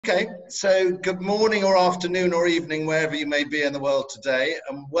Okay, so good morning or afternoon or evening, wherever you may be in the world today,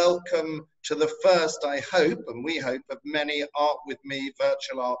 and welcome to the first, I hope, and we hope, of many Art With Me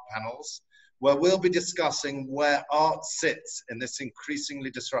virtual art panels, where we'll be discussing where art sits in this increasingly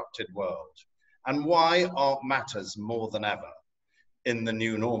disrupted world, and why art matters more than ever in the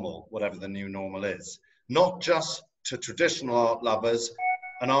new normal, whatever the new normal is, not just to traditional art lovers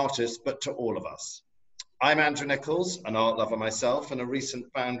and artists, but to all of us. I'm Andrew Nicolls, an art lover myself and a recent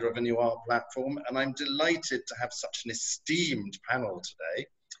founder of a new art platform, and I'm delighted to have such an esteemed panel today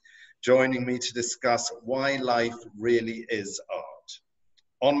joining me to discuss why life really is art.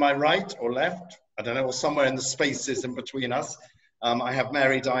 On my right or left, I don't know, or somewhere in the spaces in between us, I have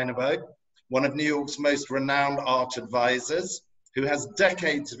Mary Dinaburg, one of New York's most renowned art advisors, who has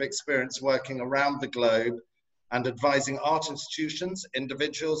decades of experience working around the globe and advising art institutions,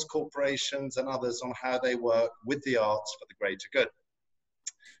 individuals, corporations, and others on how they work with the arts for the greater good.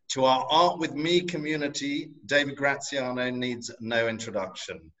 To our Art With Me community, David Graziano needs no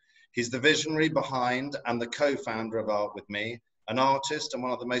introduction. He's the visionary behind and the co-founder of Art With Me, an artist and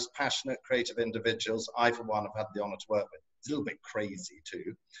one of the most passionate creative individuals I, for one, have had the honor to work with. He's a little bit crazy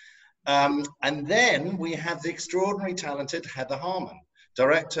too. And then we have the extraordinary talented Heather Harmon,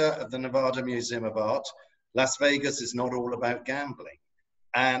 director of the Nevada Museum of Art. Las Vegas is not all about gambling,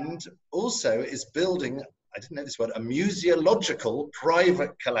 and also is building, I didn't know this word, a museological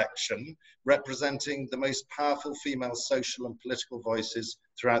private collection representing the most powerful female social and political voices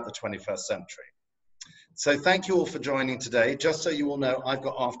throughout the 21st century. So thank you all for joining today. Just so you all know, I've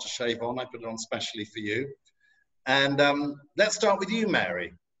got aftershave on. I put it on specially for you. And let's start with you,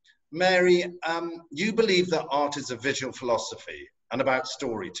 Mary. Mary, you believe that art is a visual philosophy and about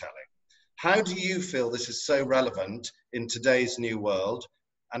storytelling. How do you feel this is so relevant in today's new world?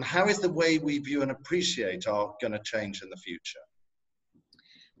 And how is the way we view and appreciate art going to change in the future?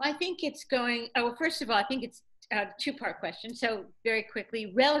 Well, I think it's going, well, first of all, I think it's a two-part question. So very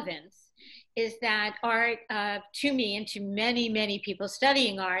quickly, relevance is that art, to me and to many, many people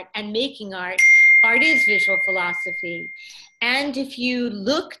studying art and making art, art is visual philosophy. And if you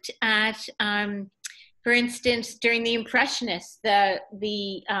looked at, for instance, during the Impressionists,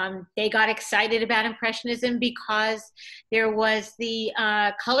 they got excited about Impressionism because there was the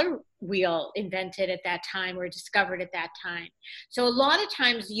color wheel invented at that time or discovered at that time. So a lot of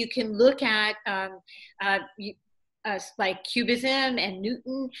times you can look at like Cubism and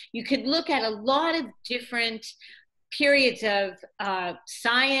Newton. You could look at a lot of different periods of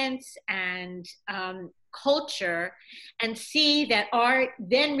science and culture and see that art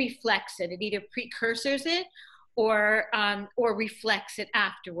then reflects it. It either precursors it or reflects it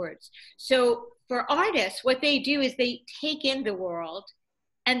afterwards. So for artists, what they do is they take in the world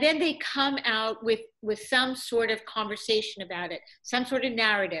and then they come out with some sort of conversation about it, some sort of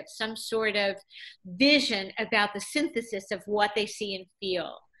narrative, some sort of vision about the synthesis of what they see and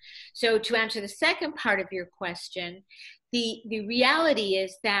feel. So to answer the second part of your question, the reality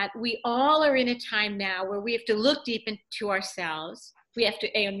is that we all are in a time now where we have to look deep into ourselves. We have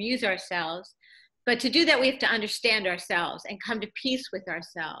to amuse ourselves. But to do that, we have to understand ourselves and come to peace with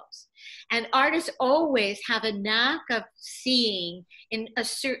ourselves. And artists always have a knack of seeing in a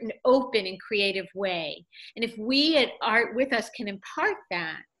certain open and creative way. And if we at Art With Us can impart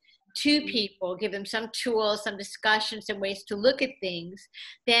that to people, give them some tools, some discussions, some ways to look at things,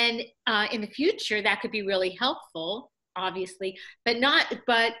 then in the future that could be really helpful, obviously, but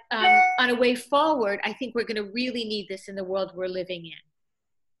on a way forward, I think we're going to really need this in the world we're living in.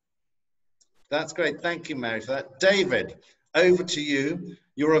 That's great. Thank you, Mary, for that. David, over to you.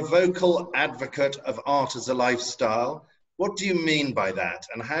 You're a vocal advocate of art as a lifestyle. What do you mean by that?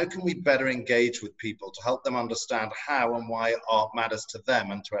 And how can we better engage with people to help them understand how and why art matters to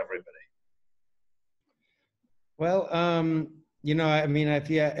them and to everybody? Well, you know, I mean, if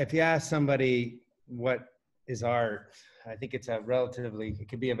you ask somebody what is art, I think it's it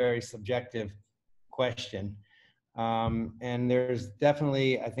could be a very subjective question. And there's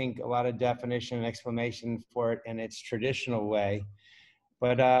definitely, I think, a lot of definition and explanation for it in its traditional way.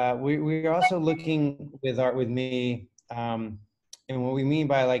 But we're also looking with Art With Me, and what we mean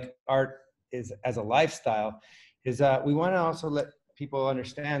by like art is as a lifestyle is we want to also let people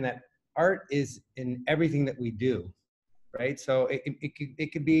understand that art is in everything that we do, right? So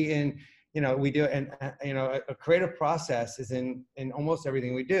it could be in, you know, we do, and you know, a creative process is in almost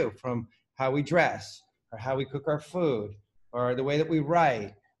everything we do, from how we dress, or how we cook our food, or the way that we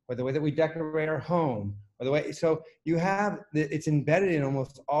write, or the way that we decorate our home, or the way, so you have, it's embedded in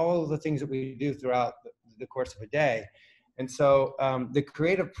almost all of the things that we do throughout the course of a day. And so the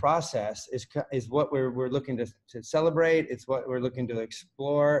creative process is what we're looking to celebrate. It's what we're looking to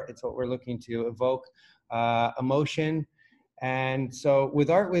explore. It's what we're looking to evoke emotion. And so with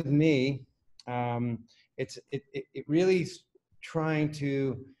Art With Me, it really is trying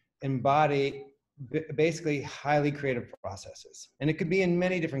to embody basically highly creative processes. And it could be in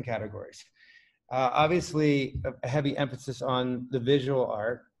many different categories. Obviously, a heavy emphasis on the visual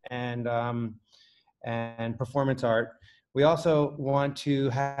art and performance art. We also want to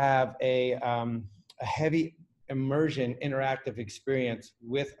have a heavy immersion, interactive experience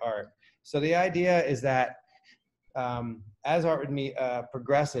with art. So the idea is that as Art With Me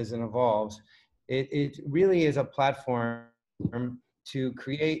progresses and evolves, it really is a platform to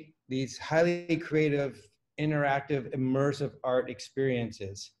create these highly creative, interactive, immersive art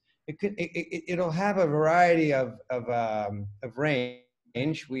experiences. It'll have a variety of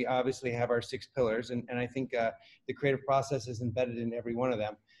range. We obviously have our 6 pillars, and I think the creative process is embedded in every one of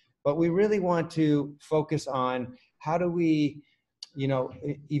them. But we really want to focus on how do we,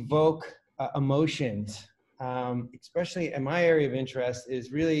 evoke emotions. Especially in my area of interest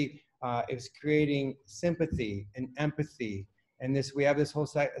is really is creating sympathy and empathy. And we have this whole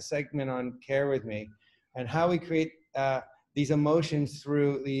segment on Care With Me, and how we create these emotions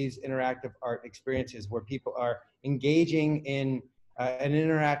through these interactive art experiences where people are engaging in an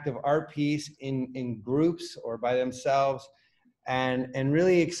interactive art piece in groups or by themselves, and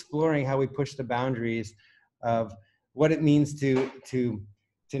really exploring how we push the boundaries of what it means to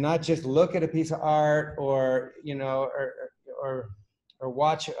not just look at a piece of art or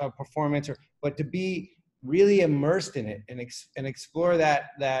watch a performance, but to be really immersed in it and explore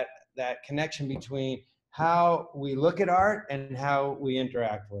that connection between how we look at art and how we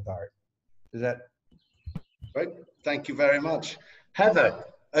interact with art. Is that great? Thank you very much. Heather,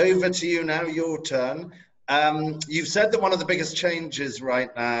 over to you now, your turn. You've said that one of the biggest changes right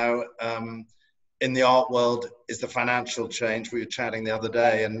now in the art world is the financial change. We were chatting the other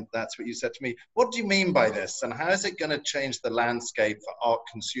day, and that's what you said to me. What do you mean by this, and how is it going to change the landscape for art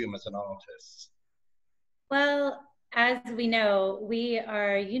consumers and artists? Well, as we know, we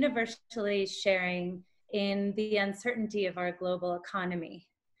are universally sharing in the uncertainty of our global economy.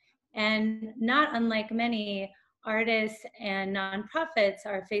 And not unlike many, artists and nonprofits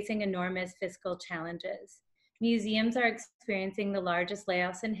are facing enormous fiscal challenges. Museums are experiencing the largest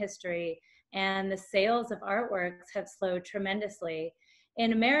layoffs in history, and the sales of artworks have slowed tremendously.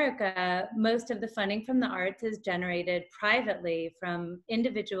 In America, most of the funding from the arts is generated privately from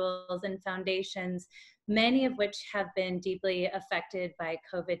individuals and foundations, many of which have been deeply affected by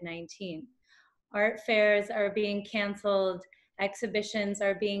COVID-19. Art fairs are being canceled, exhibitions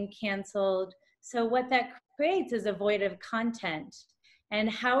are being canceled. So what that creates is a void of content. And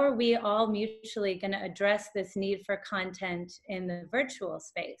how are we all mutually going to address this need for content in the virtual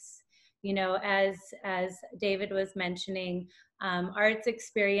space? You know, as David was mentioning, art's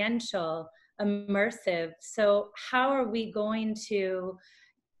experiential, immersive. So how are we going to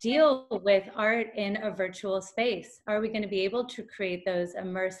deal with art in a virtual space? Are we going to be able to create those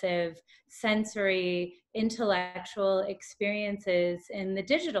immersive, sensory, intellectual experiences in the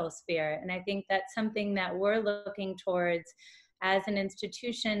digital sphere? And I think that's something that we're looking towards as an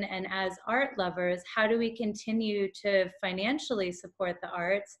institution and as art lovers. How do we continue to financially support the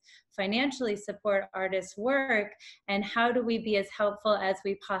arts, financially support artists' work, and how do we be as helpful as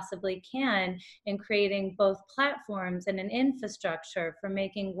we possibly can in creating both platforms and an infrastructure for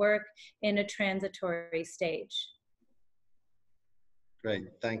making work in a transitory stage? Great,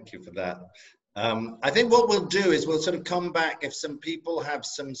 thank you for that. I think what we'll do is we'll sort of come back if some people have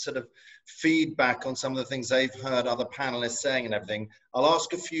some sort of feedback on some of the things they've heard other panelists saying and everything. I'll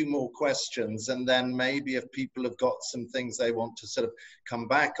ask a few more questions, and then maybe if people have got some things they want to sort of come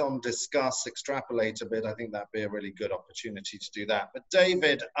back on, discuss, extrapolate a bit, I think that'd be a really good opportunity to do that. But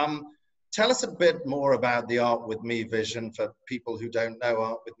David, tell us a bit more about the Art With Me vision for people who don't know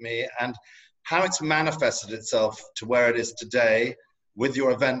Art With Me and how it's manifested itself to where it is today, with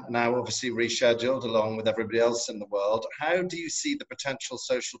your event now obviously rescheduled along with everybody else in the world. How do you see the potential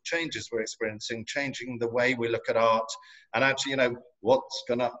social changes we're experiencing, changing the way we look at art, and actually, you know, what's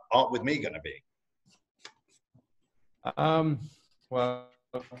Art With Me gonna be? Well,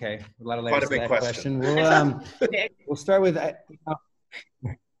 okay, a lot of layers Quite a to big that question. We'll start with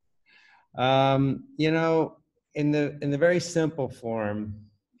you know, in the very simple form,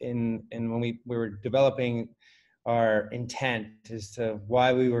 in when we were developing our intent as to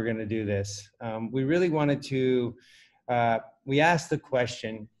why we were going to do this, we really wanted to, we asked the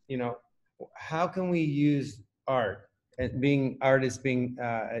question, you know, how can we use art as being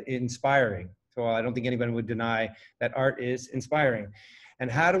inspiring So I don't think anyone would deny that art is inspiring.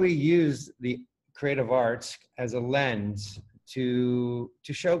 And how do we use the creative arts as a lens to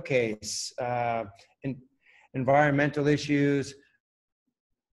showcase environmental issues?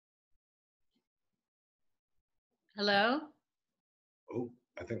 Hello? Oh,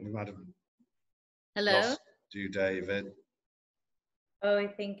 I think we might have Hello? lost you, David. Oh, I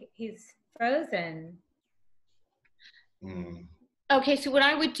think he's frozen. Okay, so what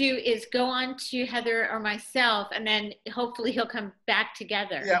I would do is go on to Heather or myself, and then hopefully he'll come back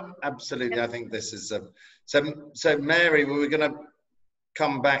together. Yeah, absolutely. I think this is so Mary, we were going to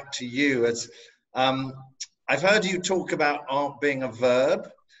come back to you as I've heard you talk about art being a verb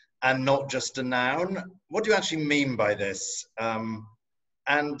and not just a noun. What do you actually mean by this?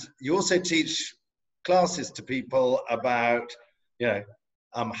 And you also teach classes to people about,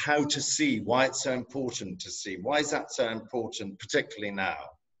 how to see, why it's so important to see. Why is that so important, particularly now?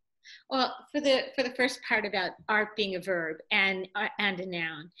 Well, for the first part about art being a verb and a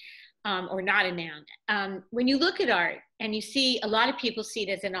noun, or not a noun, when you look at art and you see, a lot of people see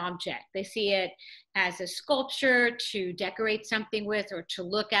it as an object. They see it as a sculpture to decorate something with, or to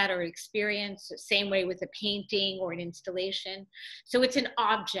look at or experience. The same way with a painting or an installation. So it's an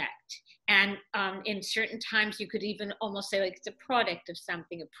object. And in certain times, you could even almost say like it's a product of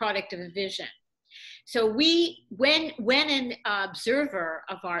something, a product of a vision. So when an observer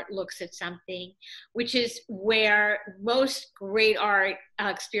of art looks at something, which is where most great art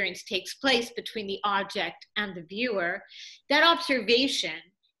experience takes place, between the object and the viewer, that observation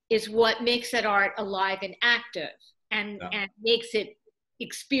is what makes that art alive and active, and makes it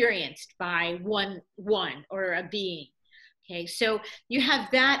experienced by one or a being. Okay, so you have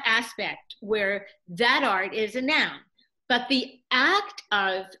that aspect where that art is a noun, but the act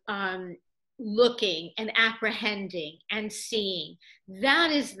of looking and apprehending and seeing,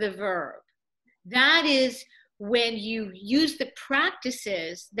 that is the verb. That is when you use the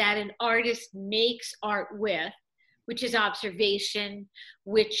practices that an artist makes art with, which is observation,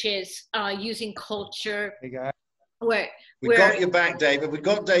 which is using culture. Hey guys. We got you back, David. We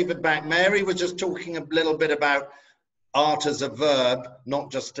got David back. Mary was just talking a little bit about art as a verb,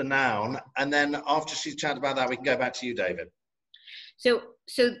 not just a noun. And then after she's chatted about that, we can go back to you, David. So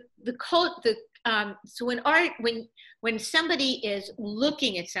when somebody is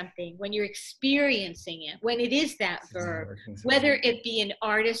looking at something, when you're experiencing it, when it is that verb, whether it be an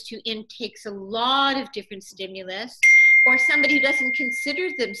artist who intakes a lot of different stimulus, or somebody who doesn't consider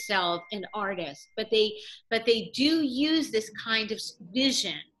themselves an artist, but they do use this kind of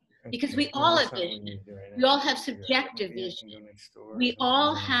vision, because we all have vision. We all have subjective vision. We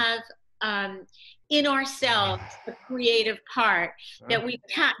all have in ourselves a creative part that we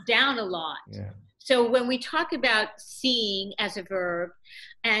tap down a lot. So when we talk about seeing as a verb,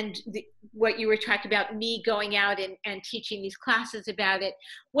 and what you were talking about, me going out and teaching these classes about it,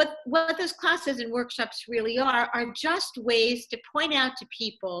 what those classes and workshops really are just ways to point out to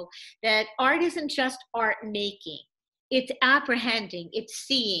people that art isn't just art making. It's apprehending, it's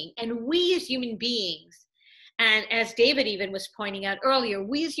seeing. And we as human beings, and as David even was pointing out earlier,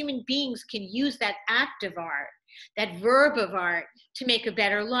 we as human beings can use that act of art, that verb of art, to make a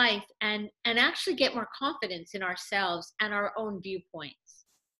better life and actually get more confidence in ourselves and our own viewpoints.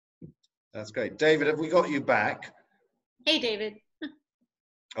 That's great. David, have we got you back? Hey, David.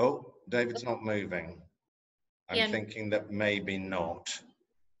 Oh, David's not moving. I'm thinking that maybe not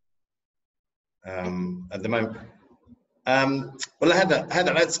at the moment. Well,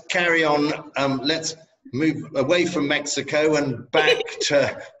 Heather, let's carry on. Let's move away from Mexico and back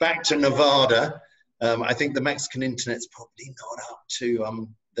to Nevada. I think the Mexican internet's probably not up to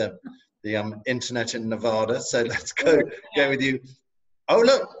the internet in Nevada. So let's go with you. Oh,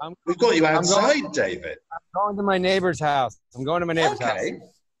 look, we've got you outside, David. I'm going to my neighbor's house. Well,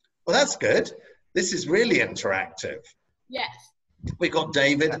 that's good. This is really interactive. Yes. We got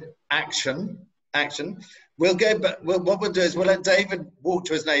David. Action. We'll go back. What we'll do is we'll let David walk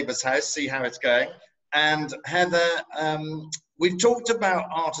to his neighbor's house, see how it's going. And Heather, we've talked about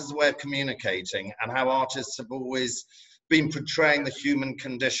art as a way of communicating, and how artists have always been portraying the human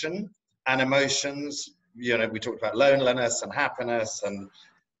condition and emotions. You know, we talked about loneliness and happiness, and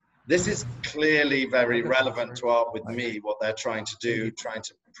this is clearly very relevant to Art With Me, what they're trying to do, trying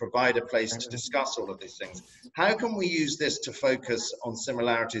to provide a place to discuss all of these things. How can we use this to focus on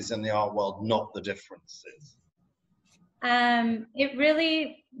similarities in the art world, not the differences? It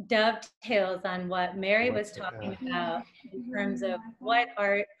really dovetails on what Mary was talking about in terms of what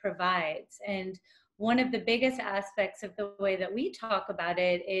art provides. And one of the biggest aspects of the way that we talk about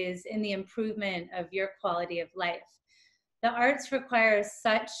it is in the improvement of your quality of life. The arts require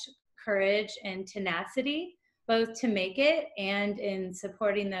such courage and tenacity, both to make it and in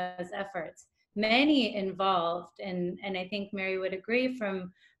supporting those efforts. Many involved, and I think Mary would agree,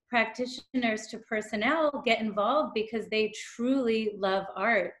 from practitioners to personnel, get involved because they truly love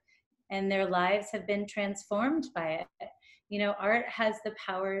art and their lives have been transformed by it. You know, art has the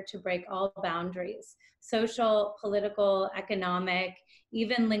power to break all boundaries, social, political, economic,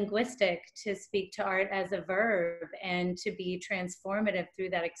 even linguistic, to speak to art as a verb and to be transformative through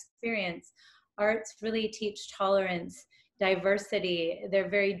that experience. Arts really teach tolerance, diversity, they're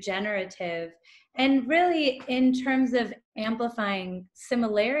very generative. And really, in terms of amplifying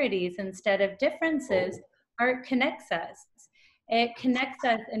similarities instead of differences, art connects us. It connects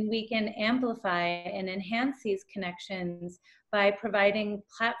us, and we can amplify and enhance these connections by providing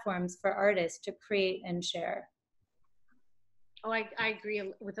platforms for artists to create and share. Oh, I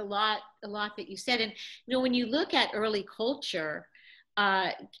agree with a lot that you said. And, you know, when you look at early culture,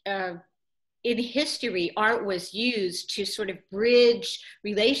 in history, art was used to sort of bridge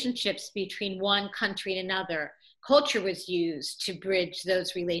relationships between one country and another. Culture was used to bridge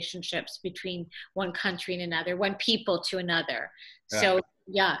those relationships between one country and another, one people to another. Yeah. So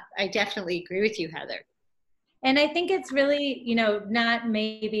yeah, I definitely agree with you, Heather. And I think it's really, you know, not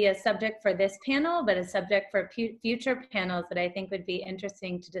maybe a subject for this panel, but a subject for future panels that I think would be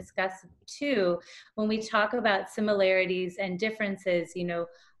interesting to discuss too. When we talk about similarities and differences, you know,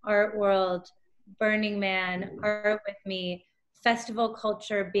 Art World, Burning Man, Art With Me, festival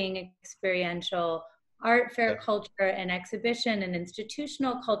culture being experiential, art fair culture and exhibition and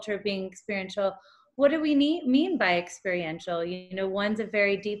institutional culture being experiential. What do we mean by experiential? You know, one's a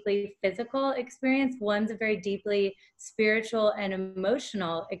very deeply physical experience, one's a very deeply spiritual and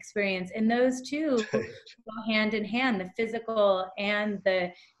emotional experience. And those two go hand in hand, the physical and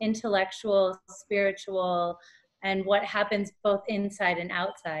the intellectual, spiritual, and what happens both inside and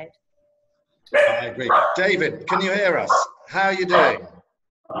outside. I agree. David, can you hear us? How are you doing?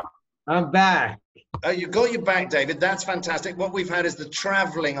 I'm back. Oh, you got your back, David. That's fantastic. What we've had is the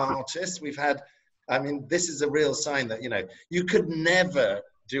traveling artist. We've had, I mean, this is a real sign that, you know, you could never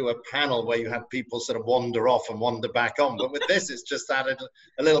do a panel where you had people sort of wander off and wander back on. But with this, it's just added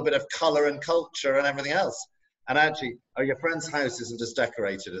a little bit of color and culture and everything else. And actually, oh, your friend's house isn't as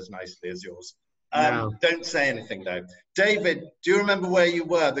decorated as nicely as yours. No. Don't say anything, though. David, do you remember where you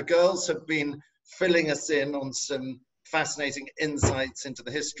were? The girls have been filling us in on some fascinating insights into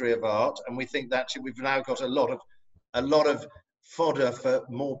the history of art, and we think that actually we've now got a lot of fodder for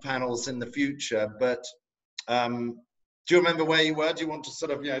more panels in the future. But do you remember where you were? Do you want to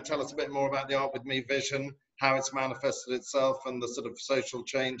sort of, you know, tell us a bit more about the Art With Me vision, how it's manifested itself, and the sort of social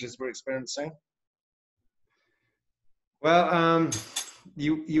changes we're experiencing? Well,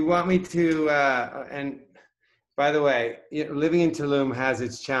 you want me to, and by the way, you know, living in Tulum has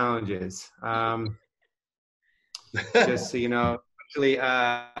its challenges. Just so you know, actually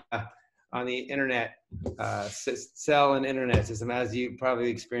on the internet, cell and internet system, as you probably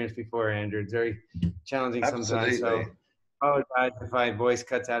experienced before, Andrew, it's very challenging sometimes. So I apologize if my voice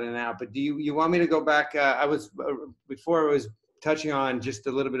cuts out and out. But do you want me to go back? Before I was touching on just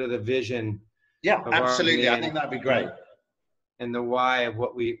a little bit of the vision. Yeah, absolutely. I think that'd be great. And the why of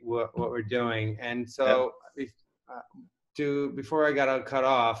what we're doing. And so before I got cut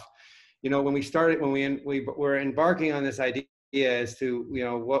off, you know, when we were embarking on this idea as to, you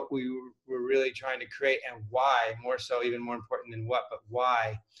know, what we were really trying to create and why, more so, even more important than what, but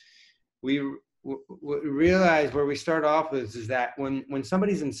why, we realized where we start off with is that when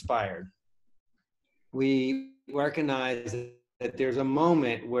somebody's inspired, we recognize that there's a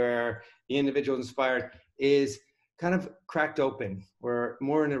moment where the individual inspired is kind of cracked open. We're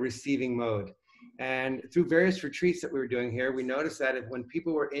more in a receiving mode. And through various retreats that we were doing here, we noticed that when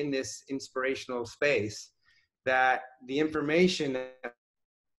people were in this inspirational space, that the information that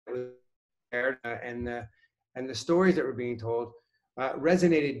was there and the stories that were being told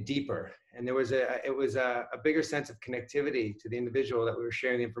resonated deeper. And it was a bigger sense of connectivity to the individual that we were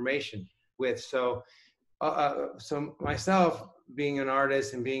sharing the information with. So myself, being an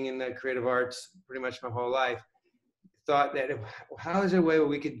artist and being in the creative arts pretty much my whole life, thought that how is there a way where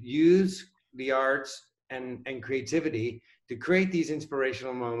we could use the arts and creativity to create these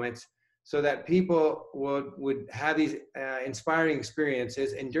inspirational moments so that people would have these inspiring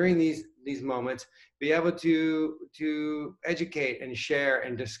experiences, and during these moments be able to educate and share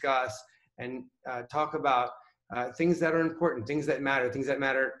and discuss and talk about things that are important, things that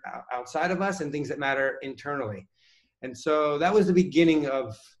matter outside of us, and things that matter internally. And so that was the beginning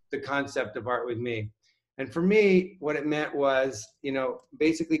of the concept of Art With Me. And for me, what it meant was, you know,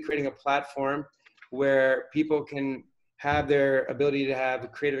 basically creating a platform where people can have their ability to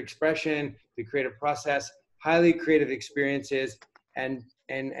have creative expression, the creative process, highly creative experiences, and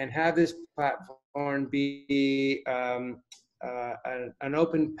have this platform be an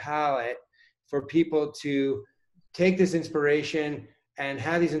open palette for people to take this inspiration and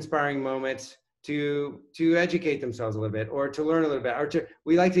have these inspiring moments to educate themselves a little bit, or to learn a little bit, or to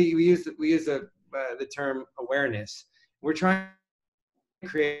we use the term awareness. We're trying to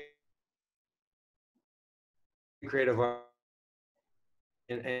create creative art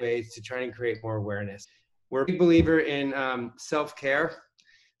in ways to try and create more awareness. We're a big believer in self-care.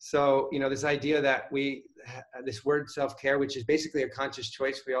 So, you know, this idea that this word self-care, which is basically a conscious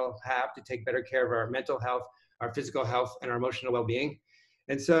choice we all have to take better care of our mental health, our physical health, and our emotional well-being.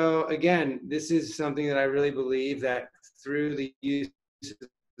 And so, again, this is something that I really believe that through the use of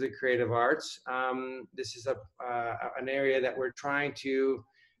the creative arts, this is an area that we're trying to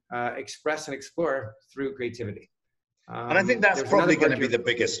express and explore through creativity. And I think that's probably going to be the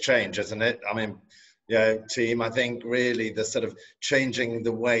biggest change, isn't it? I mean, team, I think really the sort of changing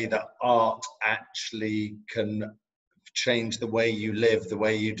the way that art actually can change the way you live, the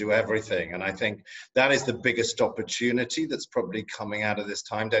way you do everything. And I think that is the biggest opportunity that's probably coming out of this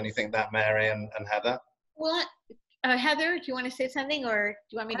time. Don't you think that, Mary and Heather? Well, Heather, do you want to say something, or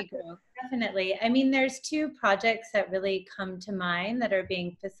do you want me to go? Definitely. I mean, there's two projects that really come to mind that are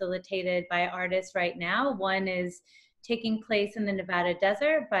being facilitated by artists right now. One is taking place in the Nevada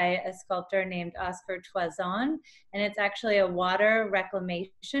desert by a sculptor named Oscar Toison. And it's actually a water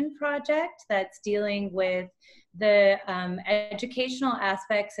reclamation project that's dealing with the educational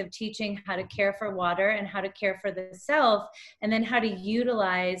aspects of teaching how to care for water and how to care for the self, and then how to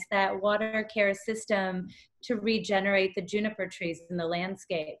utilize that water care system to regenerate the juniper trees in the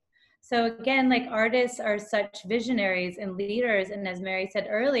landscape. So again, like, artists are such visionaries and leaders, and as Mary said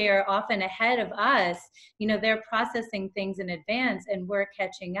earlier, often ahead of us. You know, they're processing things in advance and we're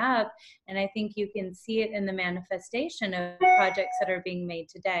catching up. And I think you can see it in the manifestation of projects that are being made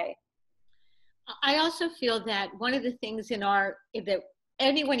today. I also feel that one of the things that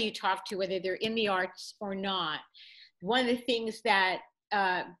anyone you talk to, whether they're in the arts or not, one of the things that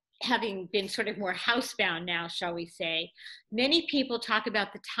having been sort of more housebound now, shall we say, many people talk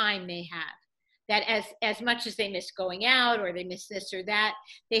about the time they have. That as much as they miss going out or they miss this or that,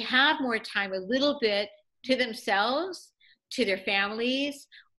 they have more time, a little bit, to themselves, to their families,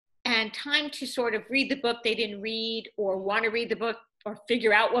 and time to sort of read the book they didn't read, or want to read the book, or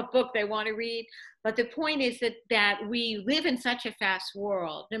figure out what book they want to read. But the point is that we live in such a fast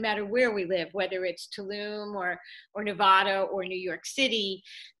world, no matter where we live, whether it's Tulum or Nevada or New York City,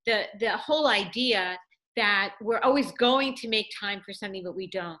 the whole idea that we're always going to make time for something, but we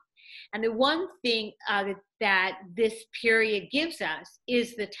don't. And the one thing that this period gives us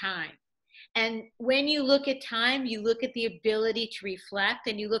is the time. And when you look at time, you look at the ability to reflect,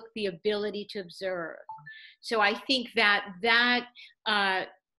 and you look at the ability to observe. So I think that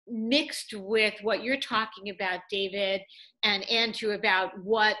mixed with what you're talking about, David and Andrew, about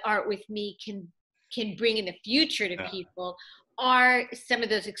what Art With Me can bring in the future to people, are some of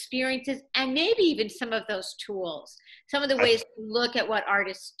those experiences, and maybe even some of those tools, some of the ways to look at what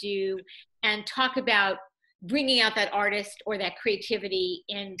artists do and talk about bringing out that artist or that creativity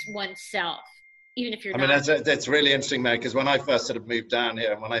in oneself, even if you're not. I mean, that's really interesting, Mary, because when I first sort of moved down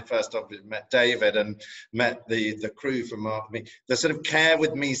here, and when I first obviously met David and met the crew from Art With Me, the sort of Care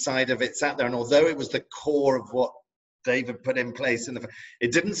With Me side of it sat there, and although it was the core of what David put in place,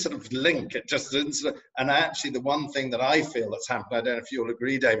 it didn't sort of link, it just didn't sort of, and actually the one thing that I feel that's happened, I don't know if you'll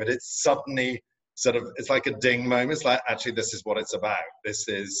agree, David, it's suddenly sort of, it's like a ding moment. It's like, actually, this is what it's about. This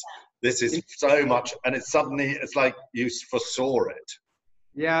is so much, and it's suddenly, it's like you foresaw it.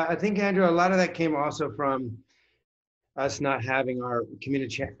 Yeah, I think, Andrew, a lot of that came also from us not having our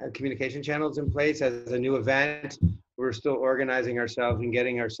communication channels in place. As a new event, we're still organizing ourselves and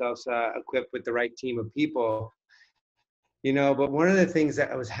getting ourselves equipped with the right team of people. You know, but one of the things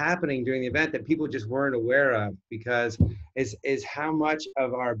that was happening during the event that people just weren't aware of, because is how much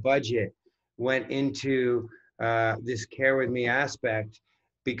of our budget went into this Care With Me aspect.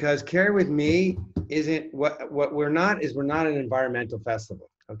 Because Care With Me isn't what we're not an environmental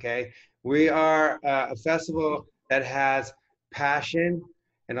festival. Okay, we are a festival that has passion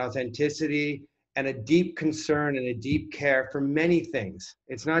and authenticity and a deep concern and a deep care for many things.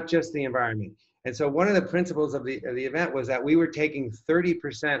 It's not just the environment. And so one of the principles of the event was that we were taking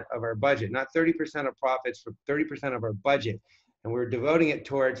 30% of our budget, not 30% of profits, but 30% of our budget, and we were devoting it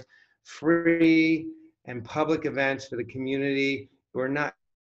towards free and public events for the community.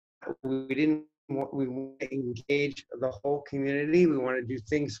 We didn't engage the whole community. We want to do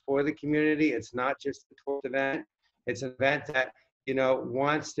things for the community. It's not just the tourist event. It's an event that, you know,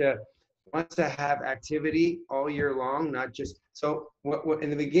 wants to have activity all year long, not just, so what in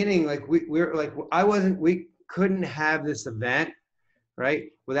the beginning, like we're like, we couldn't have this event,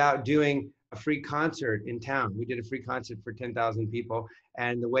 right, without doing a free concert in town. We did a free concert for 10,000 people.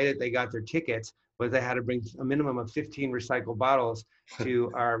 And the way that they got their tickets was they had to bring a minimum of 15 recycled bottles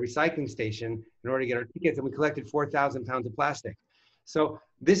to our recycling station in order to get our tickets. And we collected 4,000 pounds of plastic. So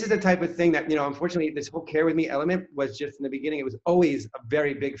this is the type of thing that, you know, unfortunately, this whole Care With Me element was just in the beginning, it was always a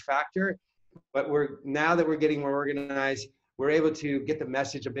very big factor. But now that we're getting more organized, we're able to get the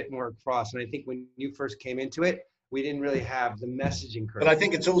message a bit more across. And I think when you first came into it, we didn't really have the messaging correct. But I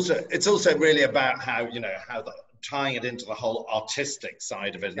think it's also really about how, you know, how tying it into the whole artistic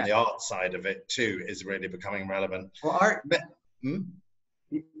side of it and the art side of it too is really becoming relevant. Well, art.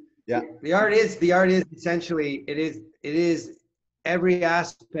 Yeah. The art is essentially, it is every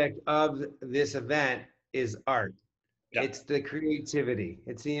aspect of this event is art. Yeah. It's the creativity.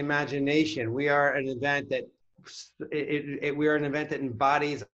 It's the imagination. We are an event that we are an event that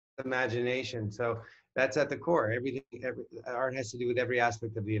embodies imagination. So that's at the core. Every art has to do with every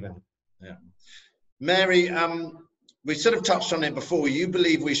aspect of the event. Yeah. Mary, we sort of touched on it before. You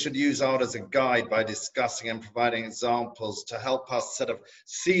believe we should use art as a guide by discussing and providing examples to help us sort of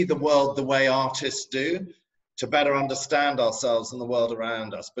see the world the way artists do, to better understand ourselves and the world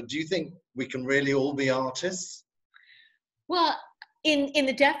around us. But do you think we can really all be artists? Well, in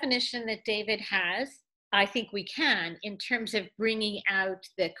the definition that David has, I think we can, in terms of bringing out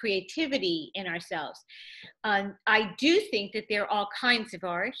the creativity in ourselves. I do think that there are all kinds of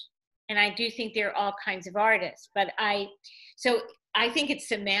art, and I do think there are all kinds of artists. But I think it's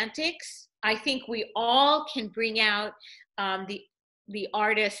semantics. I think we all can bring out the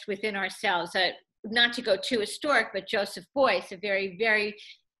artist within ourselves. Not to go too historic, but Joseph Beuys, a very, very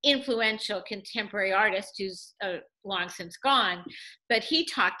influential contemporary artist who's long since gone, but he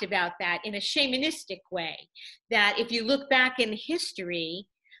talked about that in a shamanistic way, that if you look back in history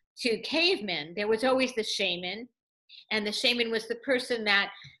to cavemen, there was always the shaman, and the shaman was the person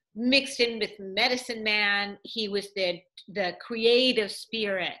that mixed in with medicine man. He was the creative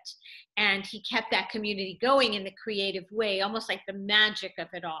spirit, and he kept that community going in the creative way, almost like the magic of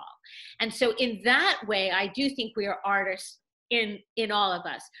it all. And so in that way, I do think we are artists in all of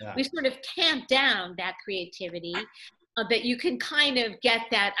us. Yeah. We sort of tamp down that creativity, but you can kind of get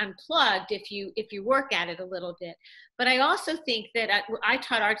that unplugged if you work at it a little bit. But I also think that I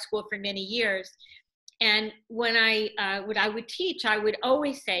taught art school for many years, and when I would teach, I would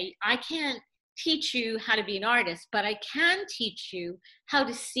always say, I can't teach you how to be an artist, but I can teach you how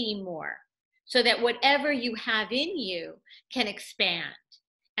to see more, so that whatever you have in you can expand.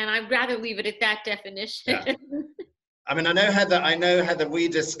 And I'd rather leave it at that definition. Yeah. I mean, I know, Heather, we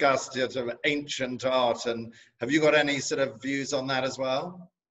discussed sort of ancient art, and have you got any sort of views on that as well?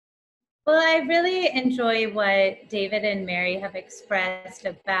 Well, I really enjoy what David and Mary have expressed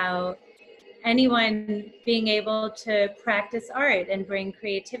about anyone being able to practice art and bring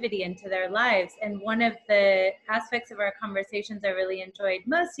creativity into their lives. And one of the aspects of our conversations I really enjoyed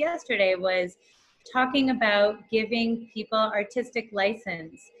most yesterday was talking about giving people artistic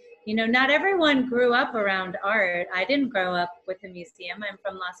license. You know, not everyone grew up around art. I didn't grow up with a museum. I'm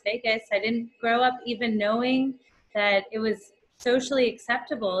from Las Vegas. I didn't grow up even knowing that it was socially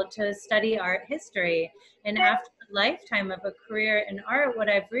acceptable to study art history. And after a lifetime of a career in art, what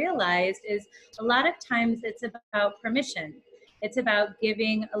I've realized is a lot of times it's about permission. It's about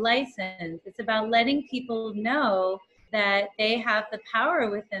giving a license. It's about letting people know that they have the power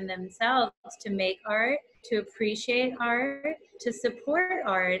within themselves to make art, to appreciate art, to support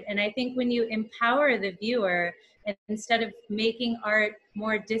art. And I think when you empower the viewer, and instead of making art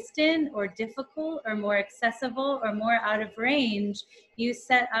more distant or difficult or more accessible or more out of range, you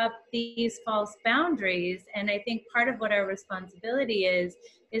set up these false boundaries. And I think part of what our responsibility is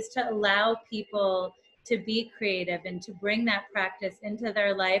to allow people to be creative and to bring that practice into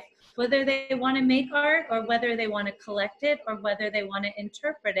their life, whether they want to make art or whether they want to collect it or whether they want to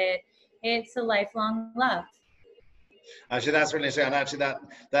interpret it. It's a lifelong love. Actually, that's really interesting. And actually,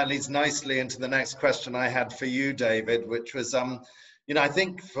 that leads nicely into the next question I had for you, David, which was, you know, I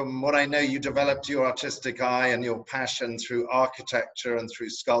think from what I know, you developed your artistic eye and your passion through architecture and through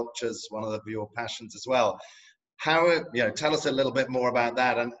sculptures, one of your passions as well. How, you know, tell us a little bit more about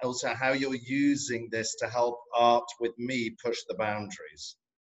that, and also how you're using this to help Art With Me push the boundaries.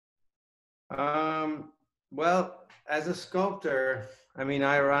 Well, as a sculptor, I mean,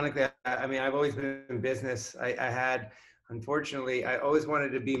 ironically, I mean, I've always been in business. Unfortunately, I always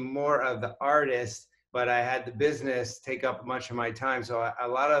wanted to be more of the artist, but I had the business take up much of my time. So a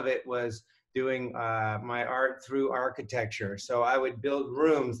lot of it was doing my art through architecture. So I would build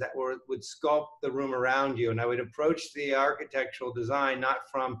rooms that would sculpt the room around you, and I would approach the architectural design not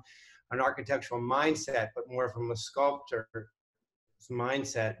from an architectural mindset, but more from a sculptor's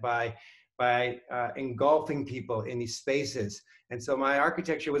mindset by engulfing people in these spaces. And so my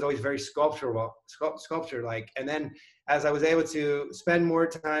architecture was always very sculpture-like. And then as I was able to spend more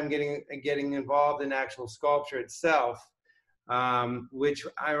time getting involved in actual sculpture itself, which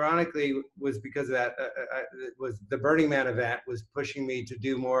ironically was because of that, was the Burning Man event was pushing me to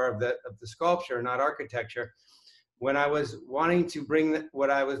do more of the sculpture, not architecture. When I was wanting to bring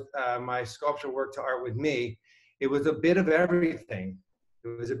my sculpture work to Art With Me, it was a bit of everything.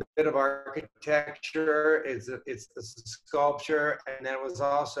 It was a bit of architecture, it's a sculpture, and then it was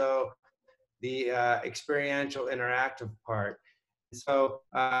also the experiential interactive part. So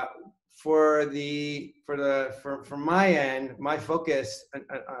from my end, my focus,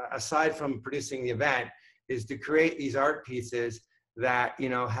 aside from producing the event, is to create these art pieces that, you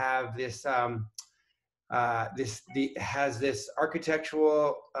know, have this has this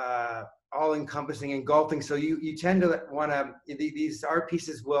architectural all-encompassing, engulfing. So you tend to want to, these art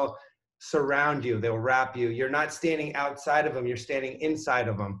pieces will surround you, they'll wrap you. You're not standing outside of them, you're standing inside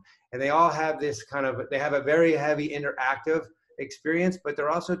of them. And they all have this kind of, they have a very heavy interactive experience, but they're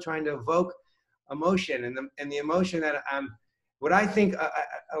also trying to evoke emotion. And the emotion that what I think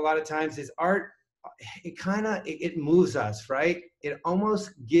a lot of times is art, it moves us, right? It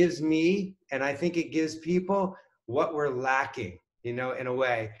almost gives me, and I think it gives people what we're lacking, you know, in a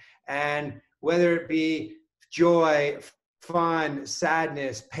way. And whether it be joy, fun,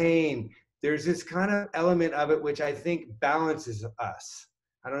 sadness, pain, there's this kind of element of it which I think balances us.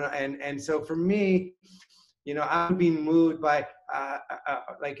 I don't know. And so for me, you know, I would be moved by,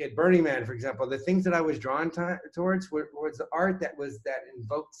 like at Burning Man, for example, the things that I was drawn towards was the art that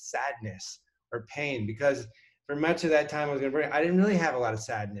invoked sadness or pain, because for much of that time I was going to Burning, I didn't really have a lot of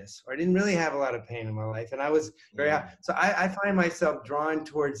sadness, or I didn't really have a lot of pain in my life, and I was very happy. So I find myself drawn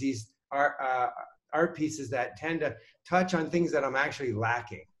towards these art pieces that tend to touch on things that I'm actually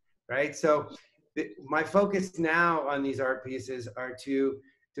lacking, right? So my focus now on these art pieces are to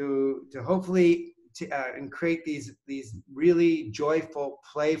hopefully and create these really joyful,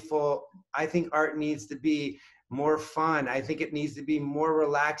 playful. I think art needs to be more fun. I think it needs to be more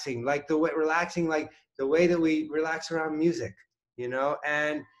relaxing, like the way that we relax around music, you know.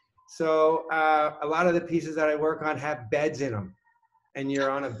 And so a lot of the pieces that I work on have beds in them, and you're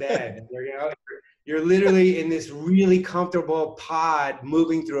on a bed, and you're literally in this really comfortable pod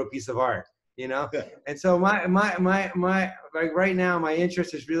moving through a piece of art, you know. And so my like right now, my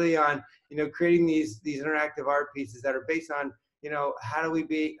interest is really on, you know, creating these interactive art pieces that are based on, you know, how do we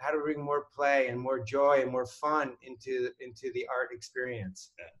bring more play and more joy and more fun into the art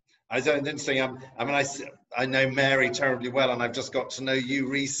experience. I don't interesting. I know Mary terribly well, and I've just got to know you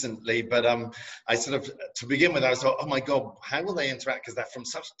recently. But I sort of, to begin with, I thought, oh my God, how will they interact? Because they're from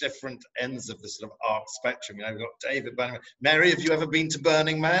such different ends of the sort of art spectrum. You know, we've got David, Burning Man. Mary, have you ever been to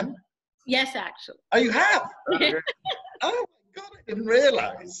Burning Man? Yes, actually. Oh, you have? Oh my God, I didn't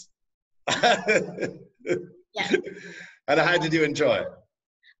realize. Yes. And how did you enjoy it?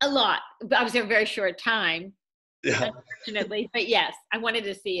 A lot. But I was there a very short time, Yeah. unfortunately. But yes, I wanted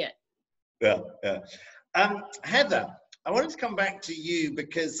to see it. Yeah, yeah. Heather, I wanted to come back to you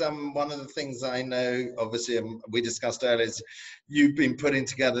because one of the things I know, obviously, we discussed earlier, is you've been putting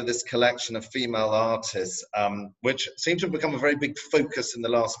together this collection of female artists, which seems to have become a very big focus in the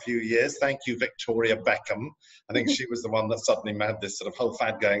last few years. Thank you, Victoria Beckham. I think she was the one that suddenly had this sort of whole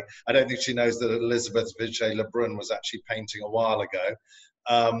fad going. I don't think she knows that Elizabeth Vigée-Lebrun was actually painting a while ago.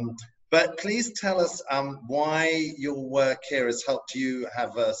 But please tell us why your work here has helped you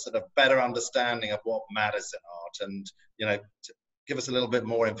have a sort of better understanding of what matters in art, and, you know, give us a little bit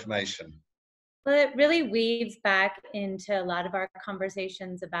more information. Well, it really weaves back into a lot of our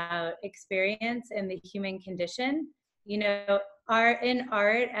conversations about experience and the human condition. You know, in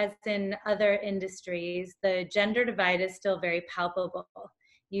art, as in other industries, the gender divide is still very palpable.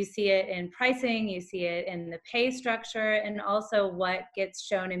 You see it in pricing, you see it in the pay structure, and also what gets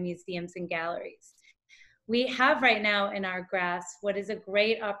shown in museums and galleries. We have right now in our grasp what is a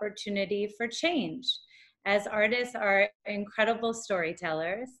great opportunity for change, as artists are incredible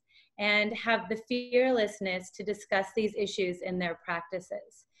storytellers and have the fearlessness to discuss these issues in their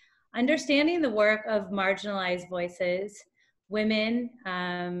practices. Understanding the work of marginalized voices, women,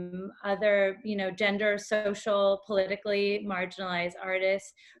 other, you know, gender, social, politically marginalized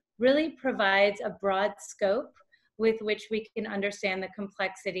artists, really provides a broad scope with which we can understand the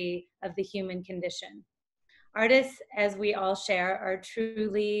complexity of the human condition. Artists, as we all share, are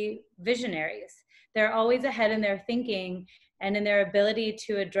truly visionaries. They're always ahead in their thinking and in their ability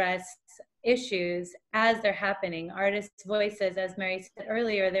to address issues as they're happening. Artists' voices, as Mary said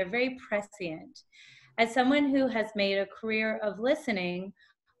earlier, they're very prescient. As someone who has made a career of listening,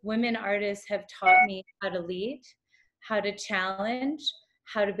 women artists have taught me how to lead, how to challenge,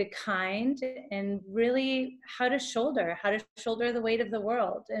 how to be kind, and really how to shoulder the weight of the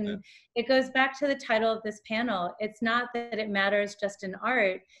world. And it goes back to the title of this panel. It's not that it matters just in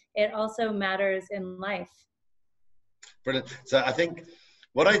art, it also matters in life. Brilliant. So I think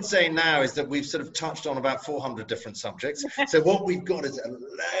what I'd say now is that we've sort of touched on about 400 different subjects. So what we've got is a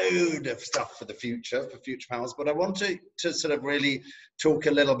load of stuff for the future, for future panels. But I want to sort of really talk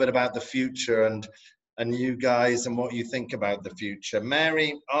a little bit about the future and you guys and what you think about the future.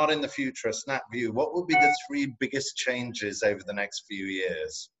 Mary, Art in the Future, a snap view. What will be the 3 biggest changes over the next few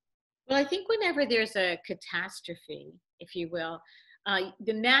years? Well, I think whenever there's a catastrophe, if you will,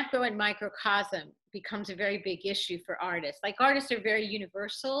 the macro and microcosm becomes a very big issue for artists. Like, artists are very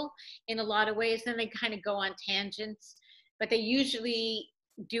universal in a lot of ways, and they kind of go on tangents, but they usually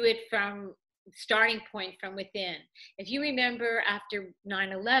do it from starting point from within. If you remember after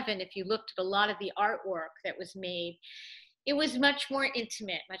 9/11, if you looked at a lot of the artwork that was made, it was much more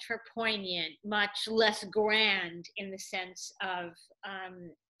intimate, much more poignant, much less grand in the sense of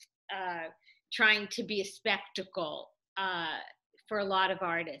trying to be a spectacle for a lot of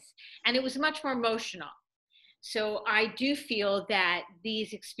artists. And it was much more emotional. So I do feel that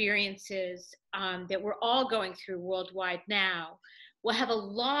these experiences that we're all going through worldwide now will have a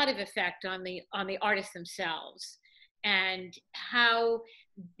lot of effect on the artists themselves and how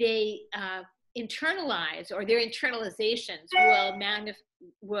they internalize, or their internalizations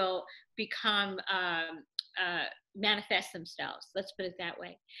will become manifest themselves, let's put it that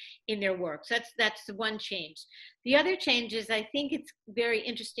way, in their works. That's the one change. The other change is, I think it's very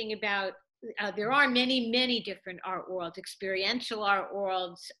interesting about there are many different art worlds, experiential art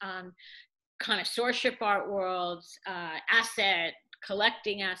worlds, connoisseurship art worlds, asset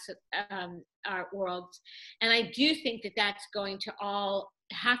collecting asset art worlds. And I do think that that's going to all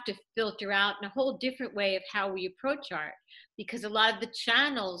have to filter out in a whole different way of how we approach art, because a lot of the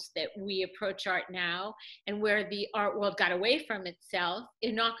channels that we approach art now and where the art world got away from itself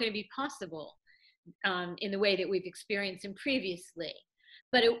are not going to be possible in the way that we've experienced them previously.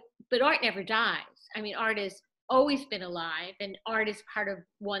 But art never dies. I mean, art has always been alive, and art is part of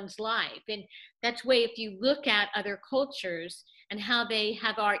one's life. And that's why if you look at other cultures and how they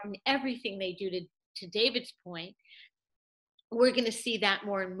have art in everything they do, to David's point, we're going to see that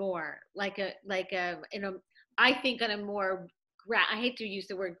more and more, like a I think on a more, I hate to use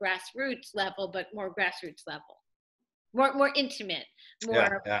the word grassroots level, but more grassroots level, more intimate,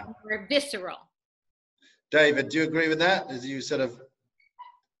 more visceral. David, do you agree with that? As you sort of,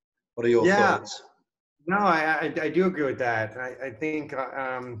 what are your thoughts? No, I do agree with that. I think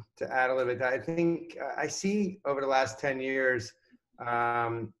to add a little bit, I think I see over the last 10 years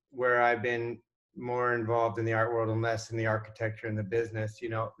where I've been more involved in the art world and less in the architecture and the business. You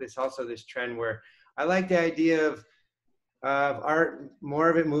know, there's also this trend where I like the idea of art, more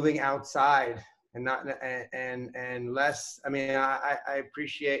of it moving outside and not and less. I mean, I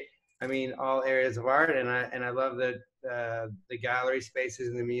appreciate, all areas of art, and I love the gallery spaces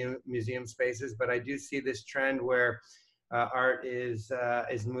and the museum spaces, but I do see this trend where art is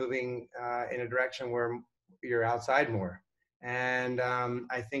moving in a direction where you're outside more, and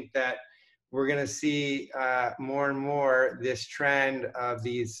I think that we're going to see more and more this trend of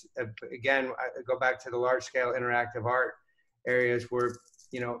these. Again, I go back to the large-scale interactive art areas where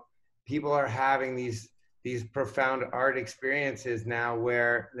people are having these profound art experiences now,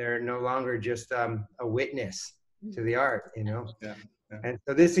 where they're no longer just a witness to the art, Yeah. And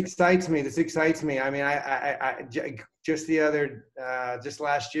so this excites me. I mean, I just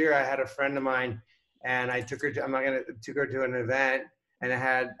last year, I had a friend of mine, and I took her to an event, and I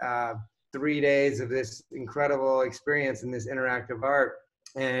had 3 days of this incredible experience in this interactive art.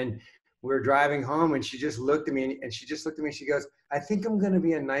 And we were driving home, and she just looked at me, and she goes, "I think I'm going to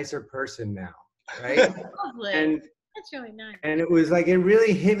be a nicer person now." Right? Lovely. And that's really nice. And it was like, it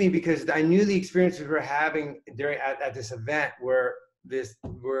really hit me, because I knew the experiences we were having at this event where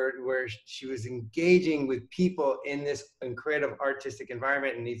she was engaging with people in this incredible artistic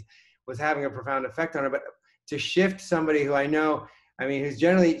environment, and he was having a profound effect on her. But to shift somebody who I know, who's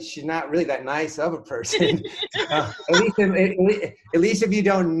generally, she's not really that nice of a person, at least if you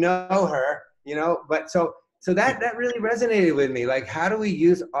don't know her, but so that really resonated with me. Like, how do we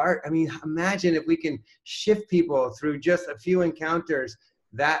use art? Imagine if we can shift people through just a few encounters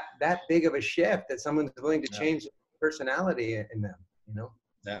that big of a shift that someone's willing to change personality in them, you know?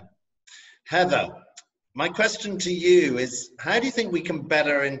 Yeah. Heather, my question to you is, how do you think we can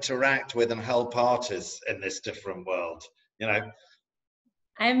better interact with and help artists in this different world? You know,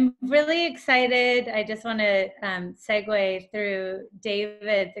 I'm really excited. I just want to segue through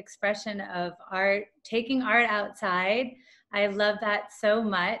David's expression of art, taking art outside. I love that so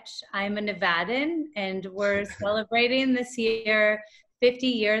much. I'm a Nevadan, and we're celebrating this year 50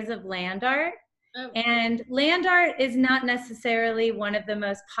 years of land art. And land art is not necessarily one of the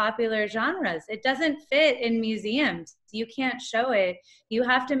most popular genres. It doesn't fit in museums. You can't show it. You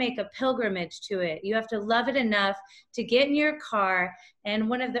have to make a pilgrimage to it. You have to love it enough to get in your car. And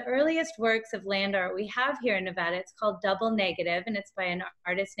one of the earliest works of land art we have here in Nevada, it's called Double Negative, and it's by an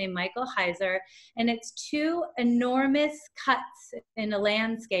artist named Michael Heiser. And it's two enormous cuts in a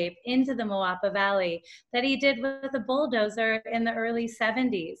landscape into the Moapa Valley that he did with a bulldozer in the early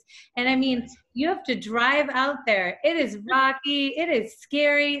 70s. And I mean, you have to drive out there. It is rocky, it is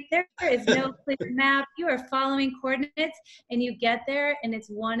scary. There is no clear map. You are following coordinates and you get there, and it's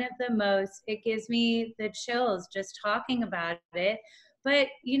one of the most, it gives me the chills just talking about it. But,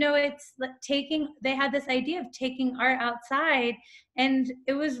 you know, it's like they had this idea of taking art outside, and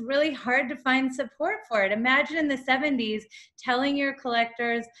it was really hard to find support for it. Imagine in the 70s telling your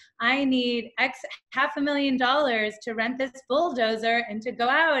collectors, I need $500,000 to rent this bulldozer and to go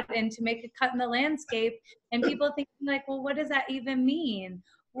out and to make a cut in the landscape. And people thinking like, well, what does that even mean?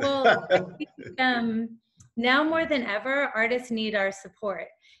 Well, I think, now more than ever, artists need our support.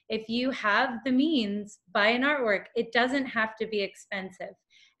 If you have the means, buy an artwork. It doesn't have to be expensive.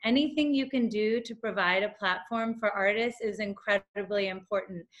 Anything you can do to provide a platform for artists is incredibly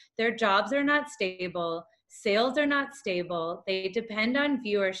important. Their jobs are not stable. Sales are not stable. They depend on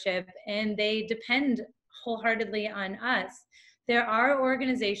viewership, and they depend wholeheartedly on us. There are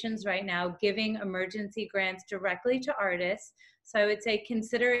organizations right now giving emergency grants directly to artists. So I would say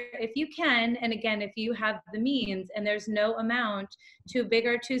consider if you can, and again, if you have the means, and there's no amount too big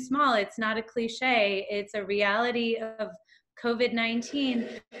or too small. It's not a cliche, it's a reality of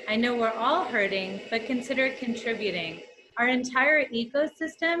COVID-19. I know we're all hurting, but consider contributing. Our entire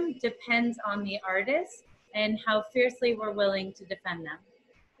ecosystem depends on the artists and how fiercely we're willing to defend them.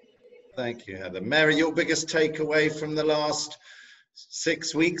 thank you, Heather. Mary, your biggest takeaway from the last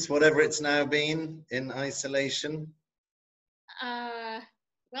 6 weeks, whatever it's now been in isolation?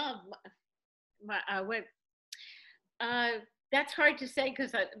 That's hard to say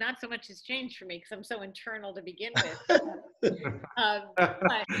because not so much has changed for me because I'm so internal to begin with.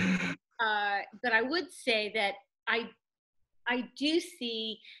 But I would say that I do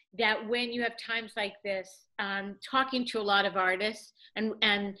see that when you have times like this, talking to a lot of artists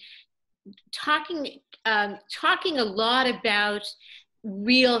and talking a lot about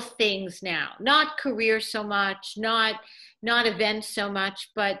real things now, not career so much, not events so much,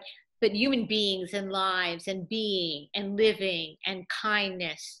 but human beings and lives and being and living and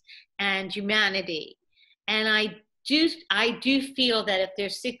kindness and humanity. And I do feel that if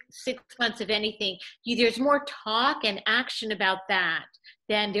there's six months of anything, there's more talk and action about that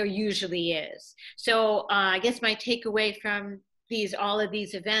than there usually is. So I guess my takeaway from all of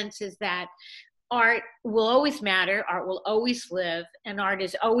these events is that art will always matter, art will always live, and art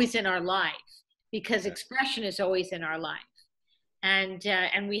is always in our life because expression is always in our life. And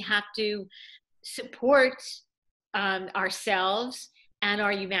we have to support ourselves and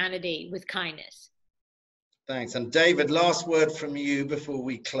our humanity with kindness. Thanks. And David, last word from you before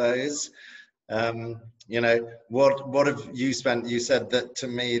we close. You know, what have you spent? You said that to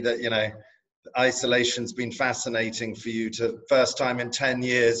me that, you know, isolation's been fascinating for you. To first time in 10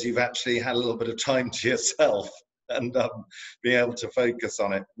 years, you've actually had a little bit of time to yourself and being able to focus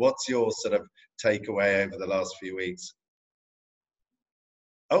on it. What's your sort of takeaway over the last few weeks?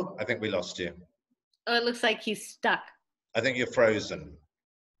 Oh, I think we lost you. Oh, it looks like he's stuck. I think you're frozen.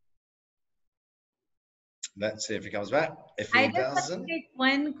 Let's see if he comes back. If he doesn't. I just want to take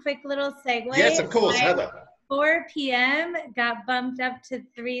one quick little segue. Yes, of course, Heather. 4 p.m. got bumped up to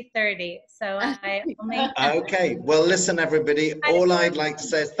 3:30. So I will make Okay. Well, listen, everybody. All I'd like to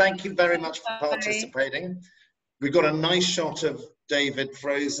say is thank you very much for participating. We've got a nice shot of David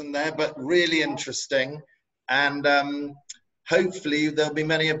frozen there, but really interesting. And hopefully there'll be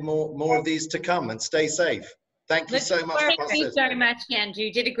many more of these to come, and stay safe. Thank you so much. Thank you so much, Andrew.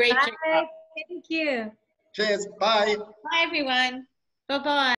 You did a great job. Thank you. Cheers. Bye. Bye, everyone. Bye-bye.